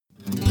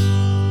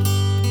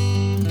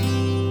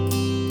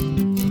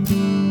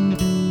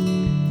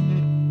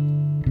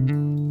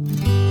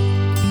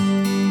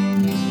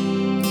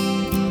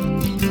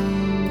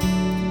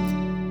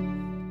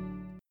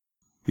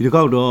ဒီ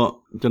တစ်ခေါက်တော့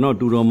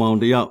ကျွန်တော်တူတော်မောင်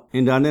တယောက်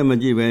အင်တာနက်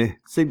မကြည့်ပဲ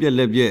စိတ်ပြက်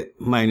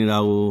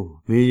လက်ပြက်မှိုင်နေတာကို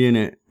မေးရ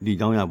င်းနဲ့ဒီ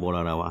ကြောင်းရပေါ်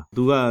လာတာပါ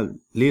သူ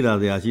ကလေးလာ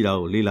စရာရှိတာ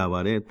ကိုလေးလာပါ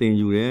တယ်တင်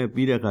ယူ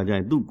တယ်ပြီးတဲ့အခါကျရ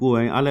င်သူ့ကိုယ်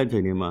ပိုင်အားလက်ချိ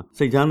န်တွေမှာ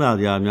စိတ်ချ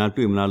မ်းသာစရာများ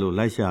တွေ့မလားလို့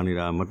လိုက်ရှာနေ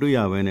တာမတွေ့ရ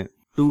ဘဲ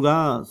နဲ့သူက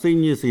စိတ်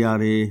ညစ်စရာ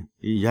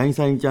တွေဒီရို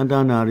င်းဆိုင်ကြမ်းတ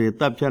မ်းတာတွေ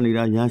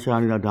တပ်ဖြတ်နေတာရန်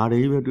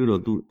ရှာနေတာဒါတွေပဲတွေ့တော့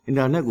သူ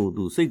အင်တာနက်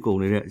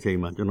ကိုသူစိတ်ကုန်နေတဲ့အချိန်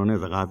မှာကျွန်တော်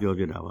နဲ့စ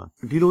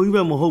ကားပြောဖြစ်တာပါဒီလိုကြီး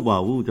ပဲ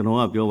မဟုတ်ပါဘူး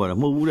ကျွန်တော်ကပြောပါ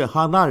တယ်မဟုတ်ဘူးတဲ့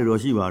ဟာသားတွေတော့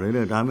ရှိပါတယ်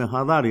တဲ့ဒါပေမဲ့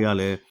ဟာသားတွေ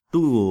ကလ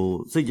ည်းသူ့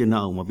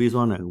ကိုစိတ်ကျဉ်အောင်မပေးစွ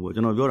မ်းနိုင်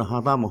ဘူးပေါ့ကျွန်တော်ပြောတာ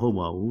ဟာသားမဟုတ်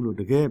ပါ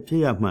ဘူးလို့တ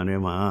ကယ်ဖြစ်ရမှန်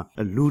တယ်မှာ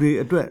လူ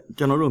တွေအတွက်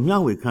ကျွန်တော်တို့မျှ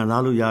ဝေခံ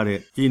စားလို့ရ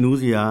တဲ့ကြည်နူး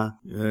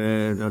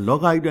စရာလော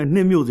ကကြီးအတွက်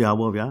နှိမ့်မြို့စရာ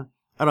ပေါ့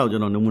ဗျာအဲ့တော့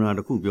ကျွန်တော်နမူနာ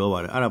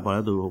တစ်ခုပြောပါတယ်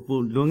အဲ့ဒါဘာလဲဆိုတော့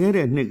လွန်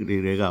ခဲ့တဲ့နှစ်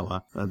တွေက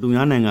ပါသူ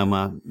များ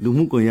နိုင်ငံမှာလူ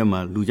မှုကွန်ရက်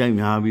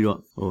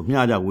မှာလူကြိုက်များပြီးတော့မျှ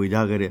ကြဝေကြ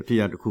ခဲ့တဲ့ဖြစ်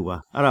ရတစ်ခုပါ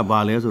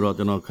အဲ့ဒါဘာလဲဆိုတော့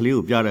ကျွန်တော်က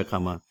လေးကိုပြတဲ့အခါ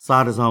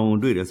မှာစာတစ်စောင်ကို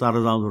တွေ့တယ်စာတ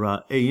စ်စောင်ဆိုတာ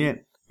အိမ်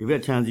ရဲ့ဒီဘ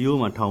က်ခြံစ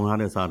ည်းရိုးမှာထောင်ထား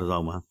တဲ့စာတစ်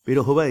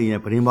စောင်ပါပြီးတော့ဟိုဘက်အိမ်ရဲ့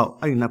ပရင်းပေါက်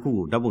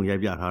အဲ့ဒီနှစ်ခုကိုဓာတ်ပုံရိုက်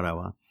ပြ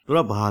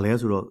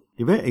ထားတာပါသူတို့ဘာလဲဆိုတော့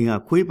ဒီဘက်အိမ်က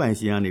ခွေး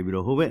ပိုင်ရှင်ကနေပြီး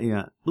တော့ဟိုဘက်အိမ်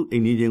ကသူ့အိ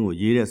မ်ကြီးချင်းကို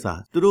ရေးတဲ့စာ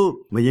သူတို့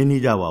မရ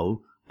င်းနှီးကြပါဘူး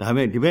ဒါပေ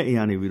မဲ့ဒီဘက်အိမ်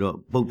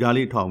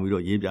ကနေပြီးတော့ပုတ်ပြားလေး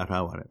ထောင်ပြီးတော့ရေးပြ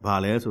ထားပါတယ်ဘာ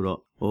လဲ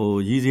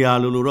ဆိုတော့ရည်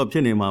စရာလိုတော့ဖြ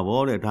စ်နေ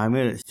မှာပေါ့တဲ့ဒါပေ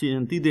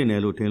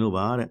မဲ့ရှင်တိသိနေလို့ထင်လို့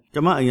ပါ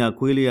တဲ့ကျမအိမ်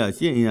ကခွေးလေး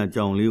ကရှင့်အိမ်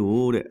ကကြောင်လေး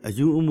ကိုတဲ့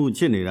အယူအ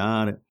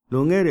မှုချစ်နေတာတဲ့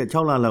လွန်ခဲ့တဲ့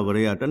6လလောက်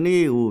ကလေးကတ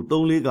နေ့ကို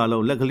3-4ကာ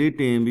လောက်လက်ကလေး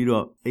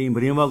တင်ပြီးတော့အိမ်ပ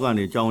ရင်းပေါက်က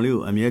နေကြောင်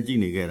လေးကိုအမြဲကြ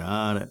ည့်နေခဲ့တာ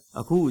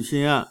တဲ့အခုရှ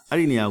င်ကအဲ့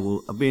ဒီနေရာ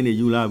ကိုအပင်တွေ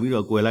ယူလာပြီး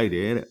တော့ကွယ်လိုက်တ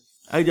ယ်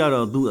တဲ့အဲ့ကြ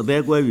တော့ तू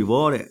အသေးကွဲပြီ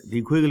ဗောတဲ့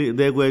ဒီခွေးကလေး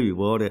အသေးကွဲပြီ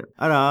ဗောတဲ့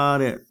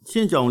အဲ့ဒါတဲ့ရှ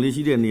င်းကြောင်လေး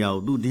ရှိတဲ့နေရာ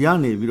ကို तू ဒီ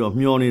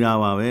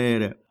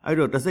ကနေပြီးတော့မျောနေတာပါပဲတဲ့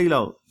အဲ့တော့တစ်စိတ်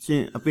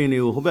လောက်ရှင်းအပင်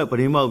တွေကိုဟိုဘက်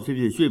ပရင်းပေါက်ဖြစ်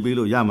ဖြစ်ရွှေ့ပေး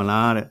လို့ရမ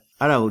လားတဲ့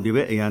အဲ့ဒါကိုဒီ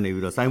ဘက်အိမ်ကနေ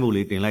ပြီးတော့ဆိုင်းဘုတ်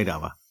လေးတင်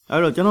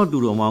လိုက်တာပါအဲ့တော့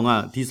ကျွန်တော်တူတော်မောင်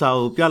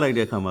ကဒီစာကိုပြ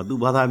လိုက်တဲ့အခါမှာ तू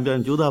ဘာသာပြန်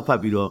ကြိုးစား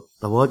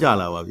ဖတ်ပြီးတော့သ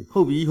ဘောကျလာပါပြီ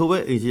ဟုတ်ပြီဟို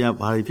ဘက်အိမ်ရှင်က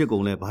ဘာ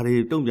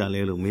တွေဖြစ်ကုန်လဲဘာတွေတုံ့ပြန်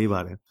လဲလို့မေးပါတ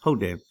ယ်ဟုတ်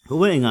တယ်ဟို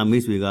ဘက်အိမ်ကမိ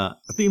တ်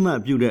ဆွေကအတိမတ်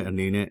ပြုတဲ့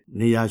အနေနဲ့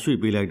နေရာ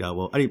ရွှေ့ပေး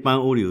လိုက်တာပေါ့အဲ့ဒီ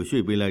ပန်းအိုးတွေကို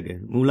ရွှေ့ပေးလိုက်တယ်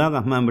မူလက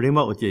မှန်ပရ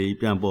င်းပေါက်အခြေကြီး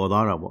ပြန်ပေါ်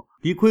သွားတာပေါ့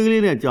ဒီခွေး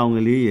ကလေးနဲ့ကြောင်က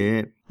လေးရဲ့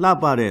လှ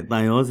ပတဲ့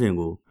တန်ရော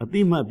စင်ကို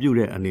အတိမတ်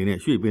ပြုတဲ့အနေနဲ့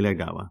ရွှေ့ပေး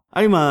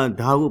လိုက်တာပါအဲ့ဒီ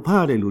မှာဒါကို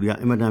ဖတ်ရတဲ့လူတွေ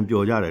ကအင်မတန်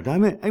ပျော်ကြတယ်ဒါပေ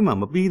မဲ့အဲ့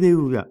မှာမပြီး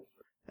သေးဘူးဗျ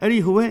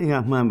အဲ့ဒီဟို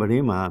ဘက်အိမ်ကမှန်ပရ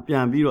င်းမှာပြ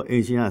န်ပြီးတော့အိမ်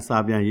ရှင်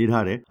ကစာပြန်ရေး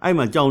ထားတယ်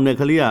အဲ့မှာကြောင်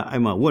တဲ့ကလေးက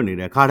အဲ့မှာ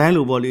ဝတ်နေတယ်ခါတိုင်း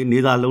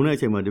လိုပေါ့လေနေသာလုံးတဲ့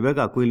အချိန်မှာဒီဘက်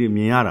ကခွေးလေး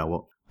မြင်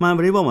ရတာပေါ့မှန်ပ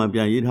ရင်းပေါ်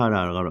မှာပြန်ရေး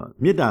ထားတာကတော့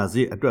မေတ္တာ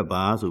စိတ်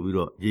အတွက်ပါဆိုပြီး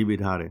တော့ရေးပေး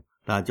ထားတယ်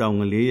ဒါကြောင်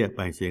ကလေး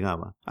ရဲ့ပိုင်ရှင်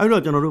ကပါအဲ့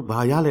တော့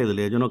ကျွန်တော်တို့ဘာရလဲ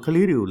တလဲကျွန်တော်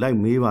ကလေးတွေကို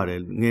လိုက်မေးပါ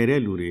တယ်ငယ်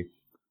တဲ့လူတွေ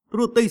သူ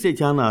တို့တိတ်စိတ်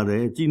ချမ်းသာတ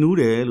ယ်ကြည်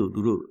နူးတယ်လို့သူ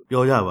တို့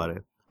ပြောကြပါ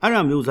တယ်အဲ့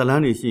ဒါမျိုးဇ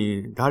လန်းနေရှိရ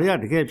င်ဒါတွေက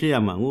တကယ်ဖြစ်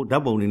ရမှာ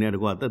ကိုဓာတ်ပုံတွေနဲ့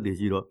တကွာတက်တည်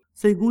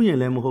ရှိတော့စိတ်ကူး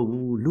ရင်လည်းမဟုတ်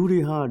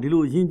ဘူးလူတွေဟာဒီ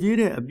လိုယဉ်ကျေး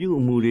တဲ့အ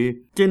ပြုအမူ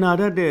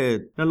တွေကျင်နာတတ်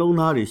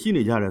တဲ့နှလုံးသားတွေရှိ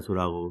နေကြတယ်ဆို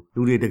တာ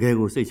ကိုလူတွေတကယ်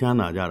ကိုစိတ်ချမ်း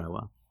သာကြတာပါ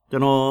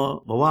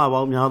ကျွန်တော်ဘဝပေါ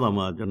င်းများစွာ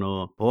မှာကျွန်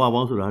တော်ဘဝ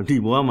ပေါင်း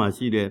ဆိုတာဒီဘဝမှာ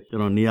ရှိတဲ့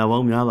ကျွန်တော်နေရာပေါ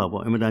င်းများစွာ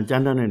ပေါ့အင်မ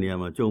တန်ကြမ်းတမ်း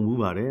တဲ့နေရာမှာကြုံ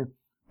မှုပါတယ်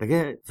တက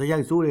ယ်ဇယို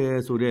က်ဆိုး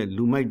တယ်ဆို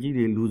တဲ့လူမိုက်ကြီး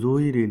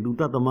တွေလူဆိုးကြီးတွေလူ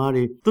သက်သ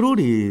မားတွေသူတို့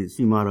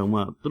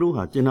တွေစီမာတော်မှာသူတို့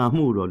ဟာကျင်နာ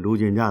မှုတော့လို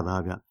ချင်ကြတာ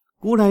ဗျ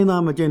ကိုယ်တို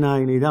င်းသာမကျင်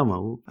နိုင်နေကြမှာ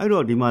ဘူးအဲ့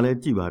တော့ဒီ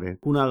မှာလဲကြည့်ပါ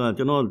တယ်ခုန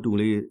ကကျွန်တော်တူ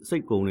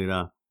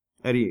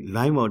လေးစိတ်ကုန်နေတာအဲ့ဒီ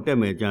line ပေါ်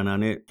တက်မယ်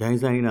ကြံတာနဲ့ဂျို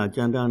င်းဆိုင်တာ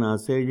ကြံတ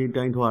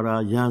န်းတာဆဲကြီးတိုင်းထွာ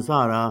တာရန်စ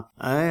တာ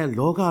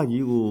လောက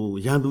ကြီး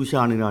ကိုရန်သူ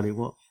ရှာနေတာတွေ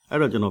ပေါ့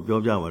အဲ့တော့ကျွန်တော်ပြော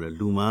ပြပါ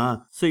တယ်လူမှာ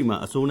စိတ်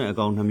မှာအစိုးနဲ့အ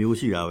ကောင်နှမျိုး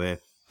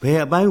ရှိတာပဲဘယ်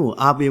အပိုင်းကို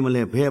အားပေး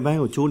မလဲဘယ်အပို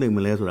င်းကိုချိုးနိုင်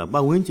မလဲဆိုတာ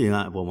ပတ်ဝန်းကျင်က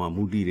အပေါ်မှာ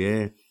မူတည်တ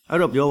ယ်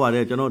အဲ့တော့ပြောပါတ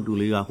ယ်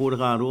ကျွန်တော်တူလေးကဟို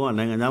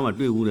တခါတော့နိုင်ငံသားမှာ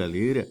တွေ့ဘူးတယ်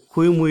လေ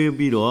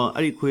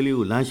တဲ့ခွေးမွေးပြီးတော့အဲ့ဒီခွေး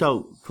လေးကိုလမ်း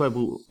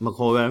လျှောက်ထွက်ဖို့မ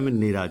ခေါ်ရမ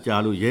နေတာ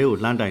ကြားလို့ရဲ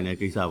ကိုလှမ်းတိုင်တဲ့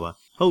ကိစ္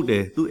စပါဟုတ်တ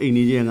ယ်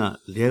သူ့အိမ်ကြီးချင်း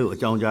ကရဲကို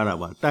အကြောင်းကြားတာ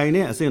ပါ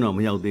တိုင်တဲ့အဆင့်တော့မ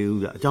ရောက်သေး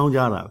ဘူးကအကြောင်း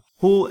ကြားတာ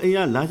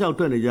ဟိုအိမ်ကလမ်း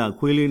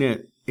လျှောက်ထွက်နေကြခွေးလေး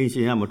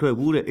နဲ့အိမ်ရှင်က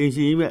မထွက်ဘူး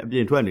တဲ့အိမ်ရှင်ကြီးပဲအပြ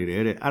င်ထွက်နေ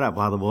တယ်တဲ့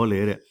အဲ့ဒါဘာသ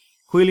ဘောလဲတဲ့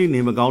ခွေး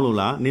လေးနေမကောင်းလို့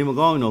လားနေမ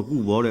ကောင်း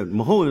ရင်တော့ကုဘော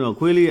တဲ့မဟုတ်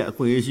ရင်တော့ခွေးလေးရဲ့အ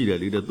ခွင့်အရေးရှိ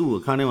တယ်လေတဲ့သူ့ကို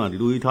အခန်းထဲမှာဒီ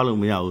လိုကြီးထားလို့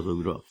မရဘူးဆို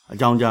ပြီးတော့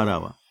အကြောင်းကြားတာ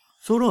ပါ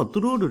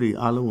ဆိုတော့သူတို့တွေ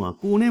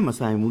အားလုံးကကိုယ်နဲ့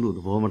မဆိုင်ဘူးလို့သ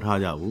ဘောမ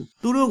ထားကြဘူး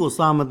သူတို့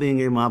ကိုစာမ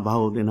သင်ခင်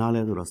မှာဘာလို့သင်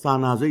ထားလဲဆိုတော့စာ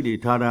နာစိတ်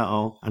တွေထားတတ်အော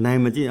င်အနို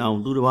င်မကျင့်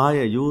အောင်သူတစ်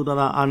ပါးရဲ့ရိုး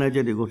သားအားနည်းချ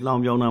က်တွေကိုလှော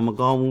င်ပြောင်းတာမ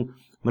ကောင်း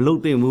ဘူးမလု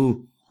ပ်သင့်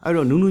ဘူးအဲ့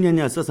တော့နူးနူး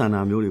ညံ့ညံ့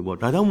ဆက်ဆံတာမျိုး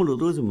တွေပေါ့ဒါကြောင့်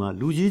မလို့သူတို့စီမှာ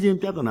လူကြီးချ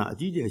င်းပြဿနာ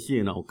အကြီးကျယ်ရှိ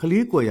ရင်တော့ခ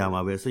လေးကွယ်ရ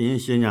မှာပဲစ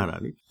ရင်ရှင်းကြတာ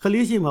လေ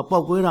ခလေးရှိမှာ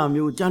ပောက်ကွဲတာ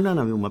မျိုးကြမ်းတမ်း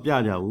တာမျိုးမပြ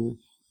ကြ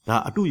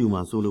ဘူးဒါအတုယူ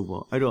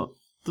မှာစိုးလို့ပေါ့အဲ့တော့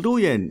သူတို့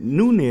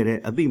ရဲ့နုနေတဲ့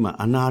အသိမှာ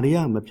အနာတွေ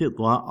ကမဖြစ်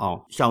သွား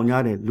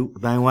အောင်ရှောင်ကြတဲ့လူ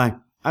အတိုင်းဝို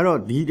င်းအဲ့တော့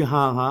ဒီ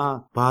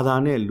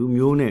တဟာဘာသာနဲ့လူ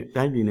မျိုးနဲ့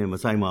တိုင်းပြည်နဲ့မ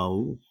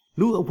ဆိုင်ပါဘူး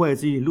လူအဖွဲ့အ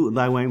စည်းလူ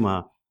အတိုင်းဝိုင်းမှာ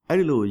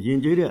အဲ့ဒီလို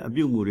ယဉ်ကျေးတဲ့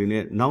အပြုအမူတွေ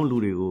နဲ့နောက်လူ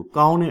တွေကို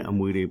ကောင်းတဲ့အ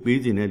မွေတွေ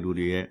ပေးခြင်း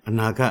တဲ့လူတွေရဲ့အ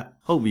နာ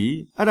ဂတ်ဟုတ်ပြီ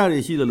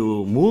အဲ့ဒါတွေရှိသ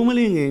လိုမိုးမ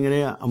လင်းငင်က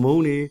လေးက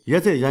အမုန်းတွေရ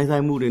က်ဆက်ရိုင်းဆို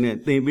င်မှုတွေ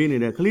နဲ့တင်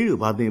ပေးနေတဲ့ကလေး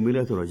တွေဘာတင်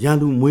ပေးလဲဆိုတော့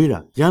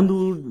ရန်သူမွေးတာရန်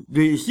သူ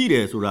တွေရှိ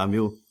တယ်ဆိုတာ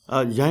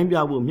မျိုးရို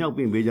င်းပြဖို့မြောက်ပ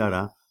င့်ပေးကြတာ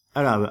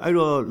အဲ့ဒါပဲအဲ့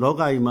တော့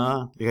လောကကြီး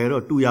မှာတ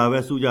ကယ်တော့တူရ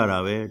ပဲ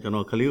စူးကြတာပဲကျွန်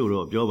တော်ကလေး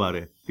ကိုတော့ပြောပါတ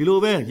ယ်ဒီ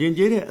လိုပဲယဉ်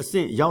ကျေးတဲ့အ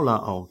ဆင့်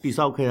ရောက်လာအောင်တိ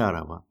ဆောက်ခဲ့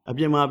ရတာပါအပြ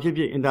င်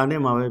မှာဖြစ်ဖြစ်အင်တာ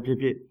နက်မှာပဲဖြစ်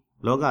ဖြစ်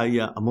လောကကြီး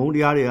ကအမုန်းတ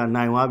ရားတွေ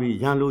ကနိုင်သွားပြီး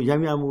ရန်လို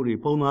ရိုက်မြမှု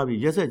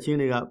တွေဖုံးသွားပြီးရက်ဆက်ချင်း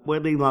တွေက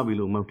ပွဲသိမ်းသွား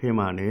ပြီလို့မ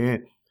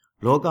ထင်ပါနဲ့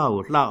လောက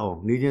ကိုလှအောင်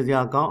နေခြင်းစ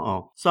ရာကောင်းအော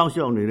င်စောင့်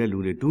ရှောက်နေတဲ့လူ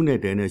တွေဒုနဲ့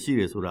တဲနဲ့ရှိ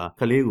တယ်ဆိုတာ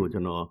ကလေးကိုကျွ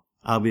န်တော်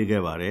အားပေး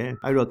ခဲ့ပါတယ်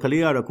အဲ့တော့က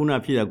လေးကတော့ခုန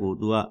ဖြစ်ရကို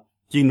तू က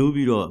ကြည်နူး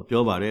ပြီးတော့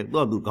ပြောပါတယ်သူ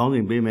ကသူခေါင်းစ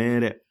ဉ်ပေးမယ်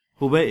တဲ့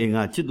ဟိုဘက်အိမ်က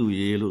ချစ်သူ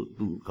ရေလို့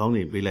သူခေါင်းစ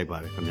ဉ်ပေးလိုက်ပါ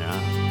တယ်ခင်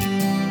ဗျာ